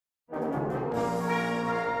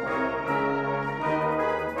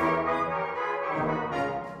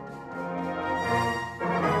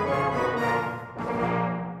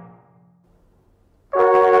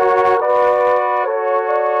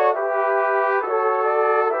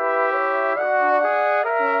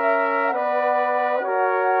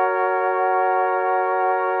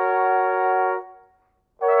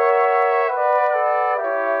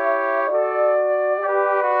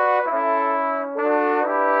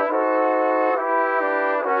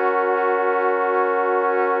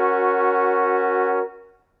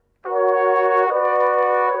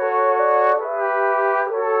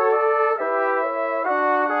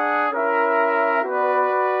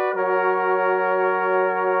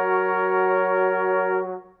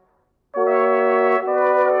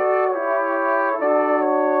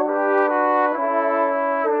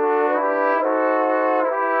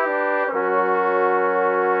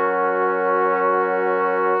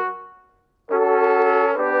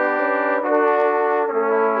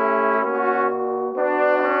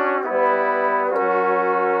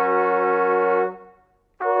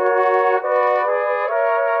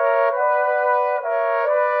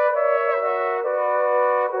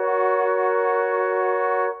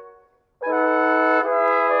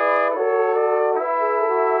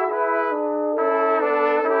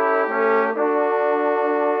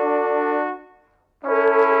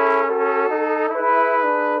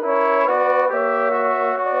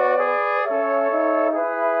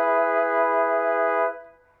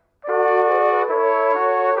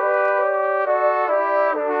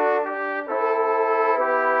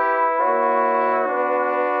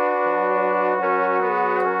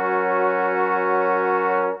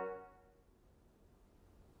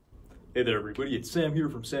Hey there everybody, it's Sam here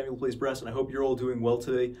from Samuel Plays Brass, and I hope you're all doing well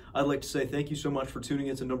today. I'd like to say thank you so much for tuning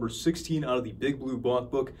in to number 16 out of the Big Blue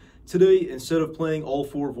Bach book. Today, instead of playing all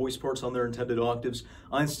four voice parts on their intended octaves,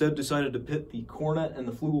 I instead decided to pit the cornet and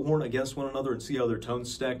the flugelhorn against one another and see how their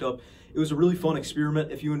tones stacked up. It was a really fun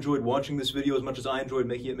experiment. If you enjoyed watching this video as much as I enjoyed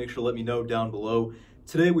making it, make sure to let me know down below.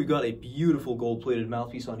 Today we've got a beautiful gold-plated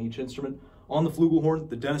mouthpiece on each instrument. On the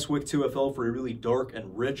flugelhorn, the Denis Wick 2FL for a really dark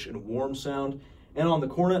and rich and warm sound. And on the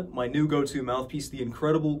cornet, my new go-to mouthpiece, the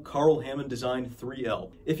incredible Karl Hammond Design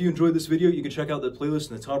 3L. If you enjoyed this video, you can check out the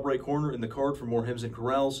playlist in the top right corner in the card for more hymns and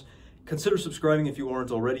chorales. Consider subscribing if you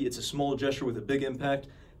aren't already. It's a small gesture with a big impact.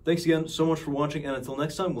 Thanks again so much for watching, and until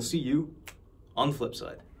next time, we'll see you on the flip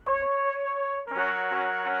side.